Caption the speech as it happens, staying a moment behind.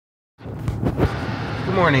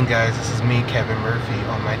Good morning, guys. This is me, Kevin Murphy,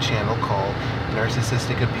 on my channel called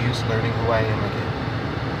Narcissistic Abuse, Learning Who I Am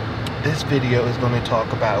Again. This video is going to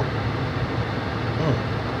talk about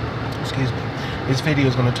This video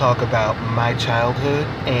is going to talk about my childhood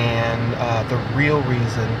and the real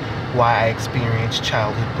reason why I experienced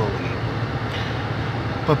childhood bullying.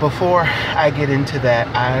 But before I get into that,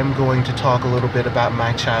 I'm going to talk a little bit about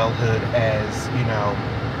my childhood as,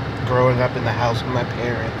 growing up in the house with my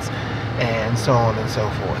parents and so on and so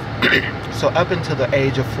forth. So up until the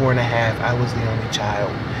age of 4.5, I was the only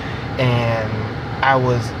child, and I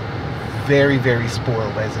was very, very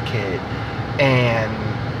spoiled as a kid. And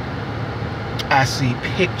I see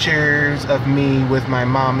pictures of me with my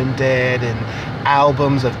mom and dad and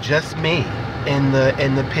albums of just me in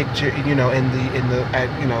the picture, when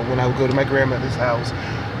I would go to my grandmother's house,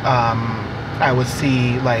 I would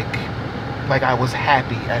see like I was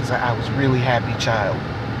happy, as I was really happy child.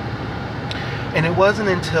 And it wasn't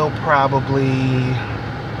until probably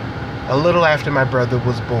a little after my brother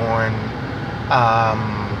was born,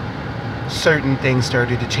 certain things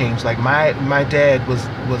started to change. Like my dad was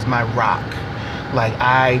my rock. Like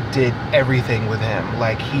I did everything with him.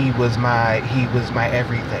 Like he was my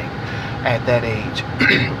everything at that age.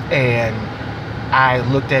 And I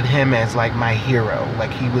looked at him as like my hero.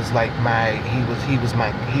 Like he was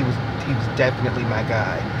definitely my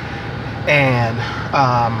guy. And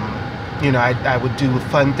I would do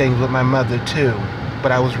fun things with my mother too,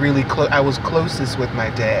 but I was really I was closest with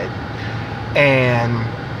my dad. And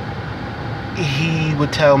he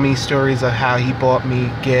would tell me stories of how he bought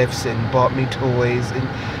me gifts and bought me toys, and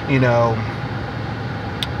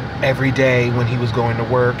every day when he was going to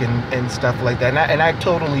work and stuff like that. And I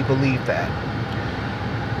totally believed that.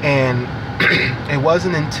 And it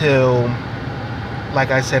wasn't until,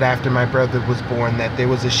 like I said, after my brother was born, that there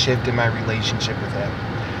was a shift in my relationship with him.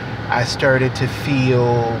 I started to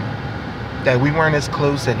feel that we weren't as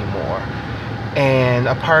close anymore. And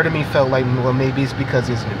a part of me felt like, well, maybe it's because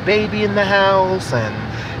there's a new baby in the house, and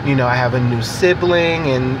I have a new sibling,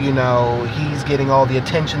 and he's getting all the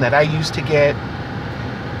attention that I used to get.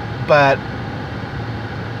 But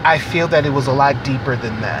I feel that it was a lot deeper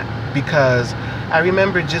than that, because I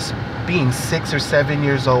remember just being 6 or 7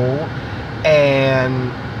 years old,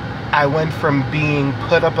 and I went from being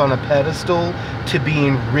put up on a pedestal to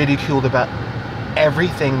being ridiculed about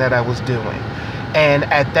everything that I was doing. And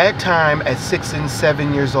at that time, at 6 and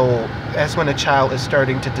 7 years old, that's when a child is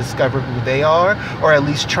starting to discover who they are, or at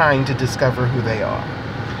least trying to discover who they are.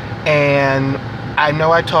 And I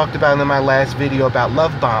know I talked about in my last video about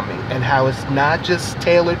love bombing, and how it's not just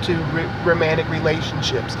tailored to romantic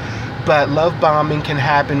relationships, but love bombing can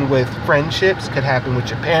happen with friendships, could happen with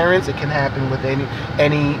your parents, it can happen with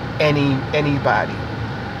anybody.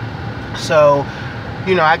 So,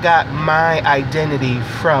 I got my identity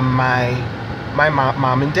from my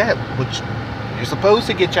mom and dad, which you're supposed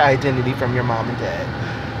to get your identity from your mom and dad.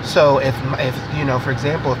 So if for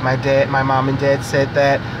example, if my mom and dad said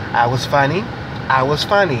that I was funny, I was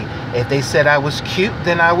funny. If they said I was cute,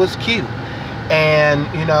 then I was cute. And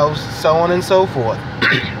so on and so forth.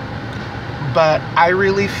 But I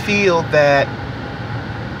really feel that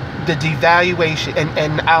the devaluation,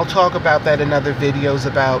 and I'll talk about that in other videos,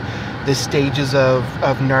 about the stages of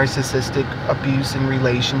narcissistic abuse in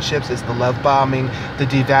relationships. It's the love bombing, the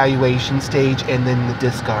devaluation stage, and then the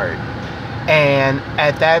discard. And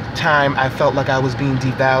at that time, I felt like I was being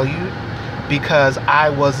devalued, because I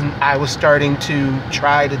was starting to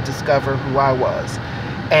try to discover who I was.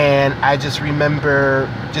 And I just remember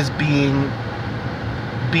just being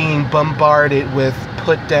bombarded with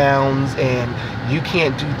put downs, and you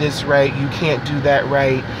can't do this right, you can't do that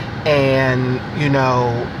right. And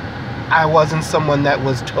I wasn't someone that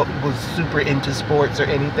was super into sports or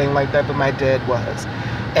anything like that, but my dad was.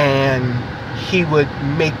 And he would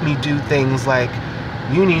make me do things like,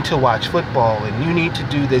 you need to watch football, and you need to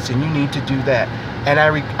do this, and you need to do that. And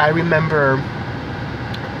I remember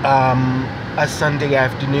a Sunday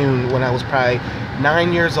afternoon when I was probably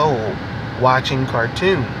 9 years old, watching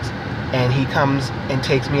cartoons, and he comes and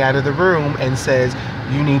takes me out of the room and says,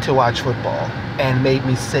 you need to watch football, and made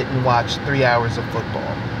me sit and watch 3 hours of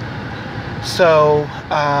football. So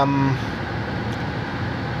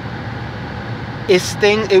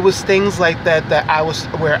it was things like that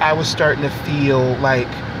where I was starting to feel like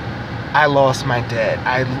I lost my dad.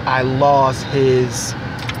 I lost his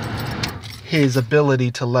ability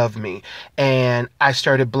to love me, and I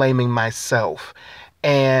started blaming myself.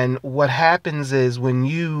 And what happens is, when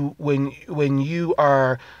you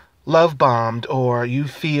are love bombed, or you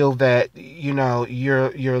feel that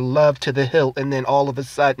you're loved to the hilt, and then all of a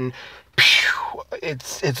sudden,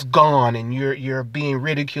 it's gone, and you're being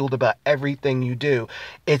ridiculed about everything you do.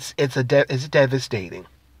 It's devastating.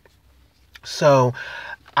 So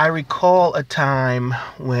I recall a time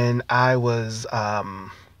when I was in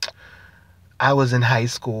high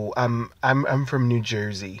school. I'm from New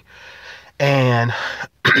Jersey, and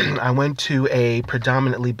I went to a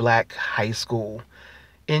predominantly black high school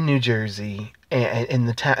in New Jersey, and in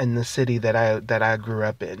the town, in the city that I grew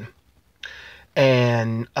up in.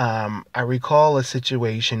 And I recall a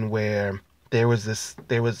situation where there was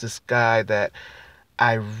this guy that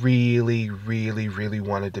I really, really, really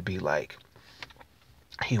wanted to be like.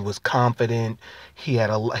 He was confident. He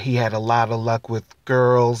had a lot of luck with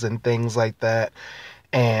girls and things like that.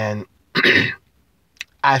 And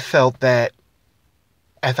I felt that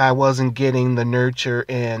if I wasn't getting the nurture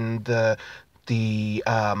and the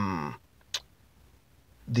um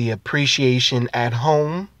the appreciation at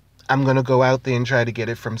home, I'm gonna go out there and try to get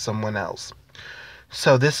it from someone else.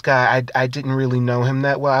 So this guy, I didn't really know him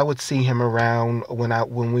that well. I would see him around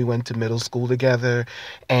when we went to middle school together,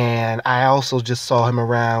 and I also just saw him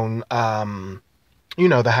around,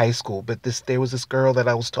 the high school. But there was this girl that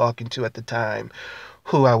I was talking to at the time,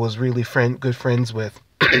 who I was really good friends with.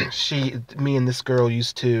 Me and this girl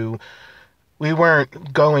used to. We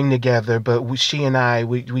weren't going together, but she and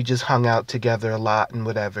we just hung out together a lot and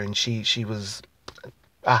whatever. And she was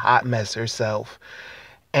a hot mess herself,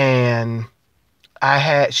 and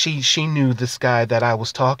she knew this guy that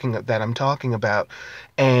I'm talking about,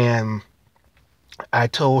 and I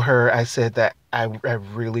told her, I said that I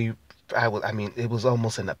really I mean, it was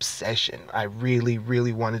almost an obsession. I really,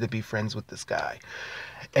 really wanted to be friends with this guy.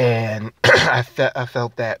 And I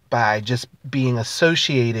felt that by just being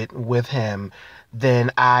associated with him,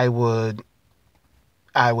 then I would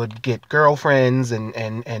get girlfriends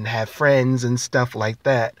and have friends and stuff like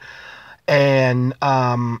that. And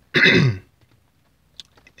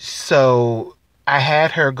so I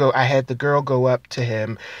had the girl go up to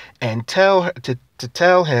him and to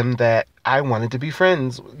tell him that I wanted to be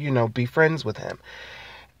friends, be friends with him.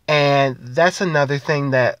 And that's another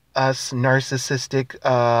thing that us narcissistic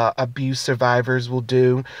abuse survivors will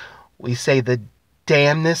do. We say the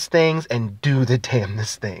damnedest things and do the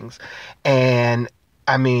damnedest things. And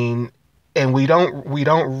I mean, and we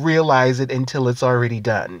don't realize it until it's already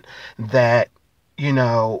done. That, you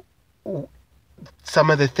know, some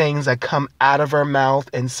of the things that come out of our mouth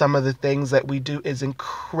and some of the things that we do is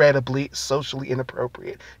incredibly socially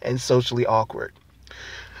inappropriate and socially awkward.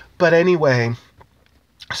 But anyway,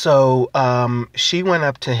 so she went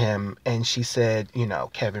up to him and she said,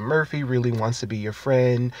 Kevin Murphy really wants to be your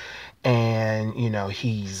friend, and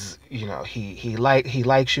he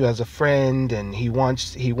likes you as a friend, and he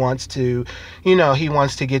wants to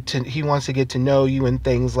get to know you and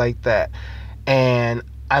things like that. And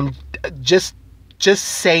I'm just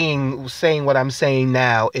saying what I'm saying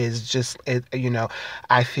now is just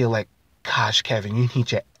I feel like, gosh, Kevin, you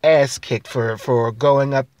need your ass kicked for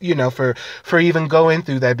going up, for even going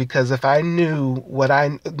through that. Because if I knew what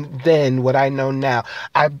I know now,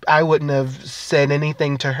 I wouldn't have said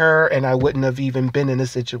anything to her, and I wouldn't have even been in a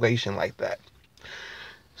situation like that.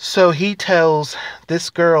 So he tells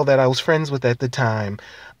this girl that I was friends with at the time,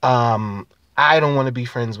 I don't want to be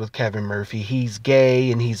friends with Kevin Murphy. He's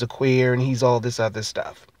gay and he's a queer and he's all this other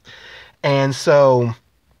stuff. And so,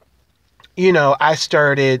 I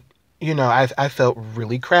started, I felt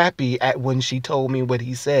really crappy at when she told me what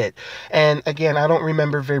he said. And again, I don't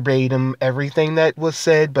remember verbatim everything that was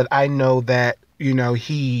said, but I know that,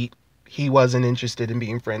 he wasn't interested in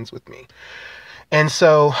being friends with me. And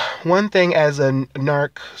so one thing, as a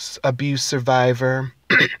narc abuse survivor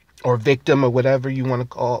or victim or whatever you want to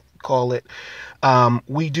call it,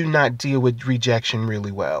 we do not deal with rejection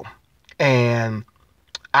really well. And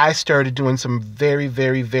I started doing some very,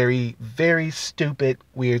 very, very, very stupid,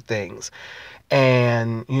 weird things.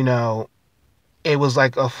 And, it was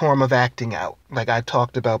like a form of acting out, like I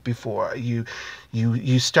talked about before. You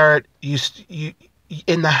start, you,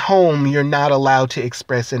 in the home, you're not allowed to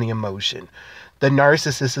express any emotion. The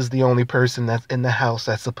narcissist is the only person that's in the house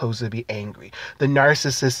that's supposed to be angry. The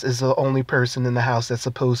narcissist is the only person in the house that's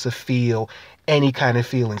supposed to feel any kind of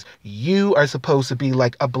feelings. You are supposed to be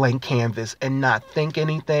like a blank canvas and not think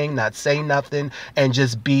anything, not say nothing, and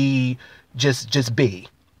just be, just be.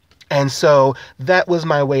 And so that was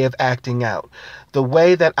my way of acting out. The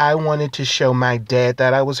way that I wanted to show my dad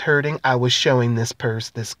that I was hurting, I was showing this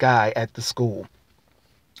guy at the school.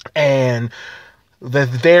 And the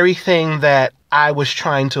very thing that I was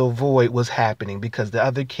trying to avoid was happening, because the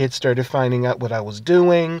other kids started finding out what I was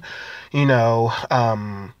doing.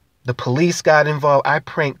 The police got involved. I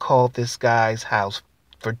prank called this guy's house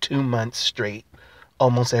for 2 months straight.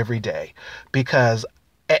 almost every day, because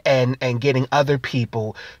and getting other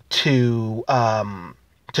people to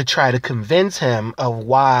try to convince him of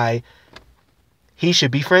why he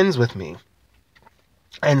should be friends with me.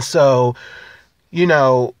 And so, you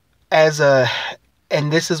know, as a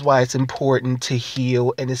and this is why it's important to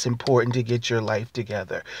heal, and it's important to get your life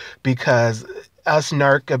together, because us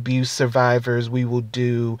narc abuse survivors, we will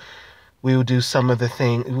do some of the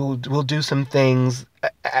thing we'll do some things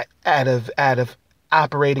out of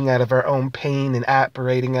operating out of our own pain and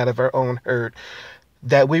operating out of our own hurt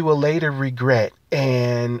that we will later regret,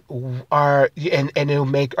 and it'll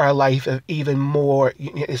make our life even more.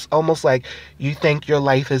 It's almost like you think your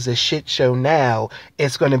life is a shit show now.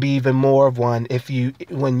 It's going to be even more of one if you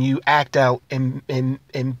when you act out and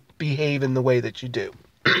behave in the way that you do.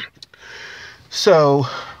 So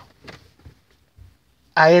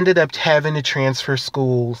I ended up having to transfer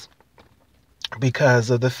schools because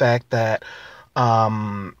of the fact that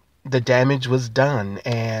the damage was done.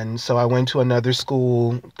 And so I went to another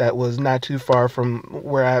school that was not too far from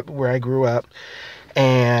where I grew up,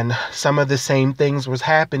 and some of the same things was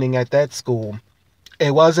happening at that school.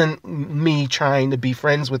 It wasn't me trying to be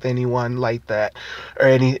friends with anyone like that,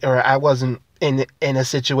 or I wasn't in a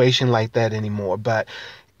situation like that anymore, but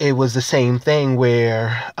it was the same thing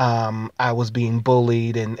where I was being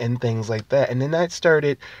bullied and things like that. And then I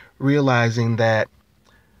started realizing that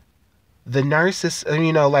the narcissist,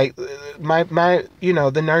 like the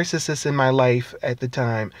narcissist in my life at the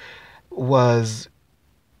time was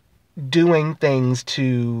doing things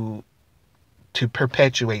to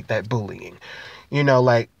perpetuate that bullying.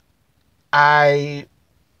 Like, I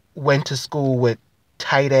went to school with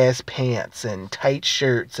tight ass pants and tight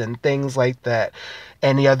shirts and things like that,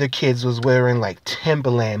 and the other kids was wearing like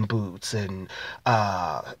Timberland boots and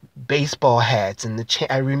baseball hats, and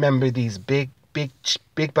I remember these big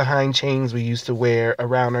behind chains we used to wear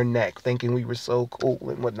around our neck, thinking we were so cool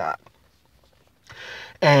and whatnot.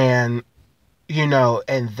 And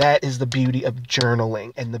and that is the beauty of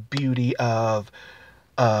journaling and the beauty of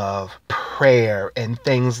prayer and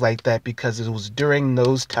things like that, because it was during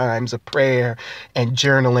those times of prayer and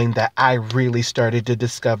journaling that I really started to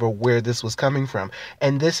discover where this was coming from.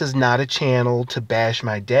 And this is not a channel to bash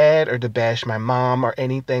my dad or to bash my mom or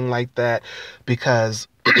anything like that, because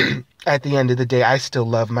at the end of the day, I still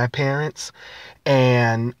love my parents.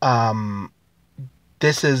 And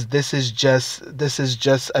this is a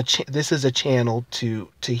channel to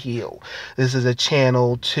heal. This is a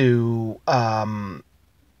channel to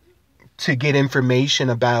get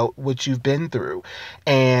information about what you've been through,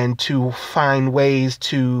 and to find ways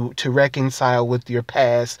to reconcile with your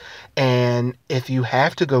past. And if you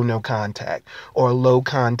have to go no contact or low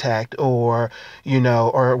contact, or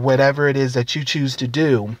or whatever it is that you choose to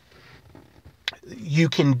do, you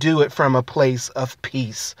can do it from a place of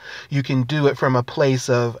peace. You can do it from a place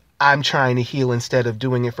of, I'm trying to heal, instead of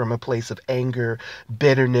doing it from a place of anger,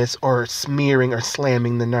 bitterness, or smearing or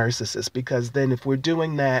slamming the narcissist. Because then if we're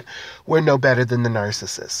doing that, we're no better than the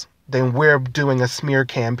narcissist. Then we're doing a smear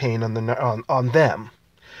campaign on them.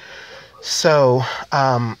 So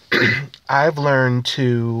I've learned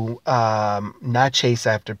to not chase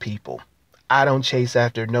after people. I don't chase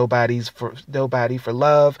after nobody for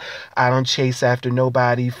love. I don't chase after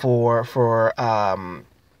nobody for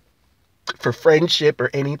friendship or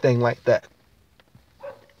anything like that.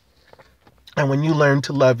 And when you learn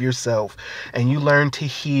to love yourself and you learn to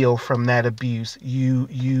heal from that abuse,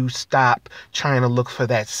 you stop trying to look for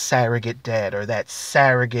that surrogate dad or that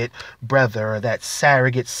surrogate brother or that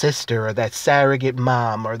surrogate sister or that surrogate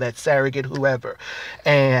mom or that surrogate whoever.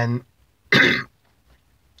 And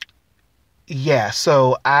yeah,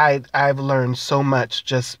 so I've learned so much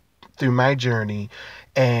just through my journey.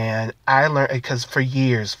 And I learned, because for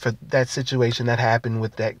years, for that situation that happened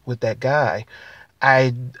with that guy,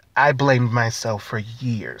 I blamed myself for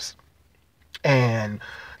years. And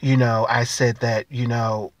I said that,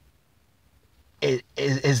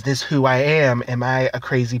 is this who I am? Am I a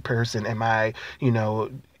crazy person? Am I,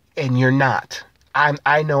 and you're not.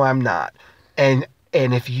 I know I'm not. And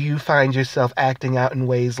if you find yourself acting out in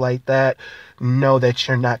ways like that, know that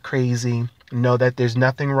you're not crazy. Know that there's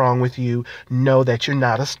nothing wrong with you. Know that you're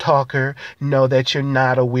not a stalker. Know that you're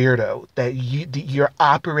not a weirdo. That you're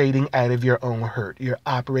operating out of your own hurt. You're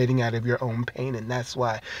operating out of your own pain. And that's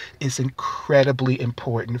why it's incredibly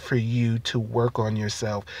important for you to work on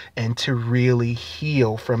yourself and to really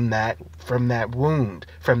heal from that wound,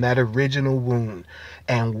 from that original wound,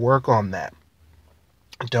 and work on that.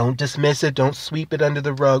 Don't dismiss it. Don't sweep it under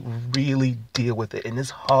the rug. Really deal with it. And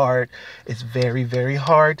it's hard. It's very, very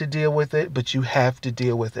hard to deal with it, but you have to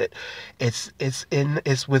deal with it. It's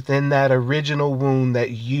within that original wound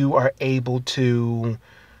that you're able to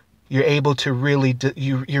really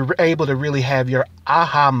you're able to really have your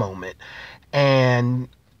aha moment. And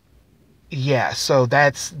yeah, so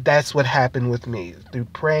that's what happened with me through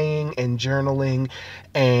praying and journaling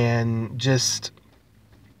and just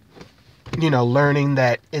learning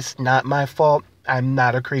that it's not my fault. I'm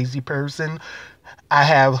not a crazy person. I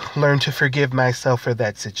have learned to forgive myself for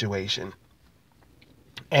that situation.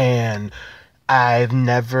 And I've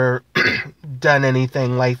never done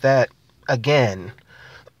anything like that again.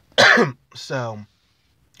 So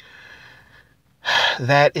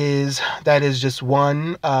that is just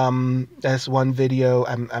one that's one video.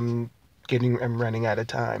 I'm running out of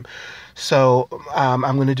time. So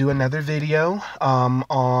I'm going to do another video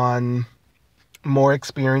on more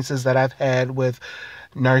experiences that I've had with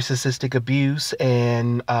narcissistic abuse,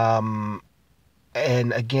 and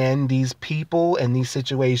again, these people and these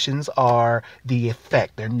situations are the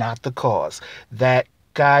effect. They're not the cause. That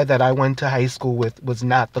guy that I went to high school with was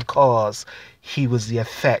not the cause. He was the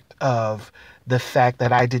effect of the fact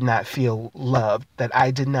that I did not feel loved, that I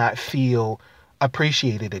did not feel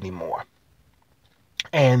appreciated anymore.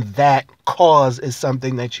 And that cause is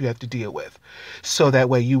something that you have to deal with. So that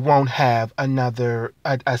way you won't have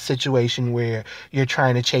a situation where you're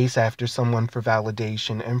trying to chase after someone for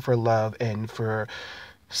validation and for love and for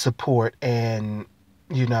support. And,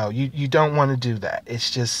 you don't want to do that.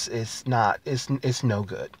 It's no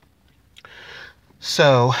good.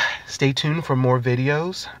 So stay tuned for more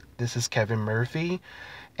videos. This is Kevin Murphy.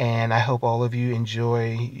 And I hope all of you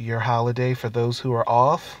enjoy your holiday for those who are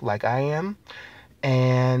off like I am.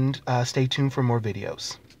 And stay tuned for more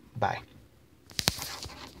videos. Bye.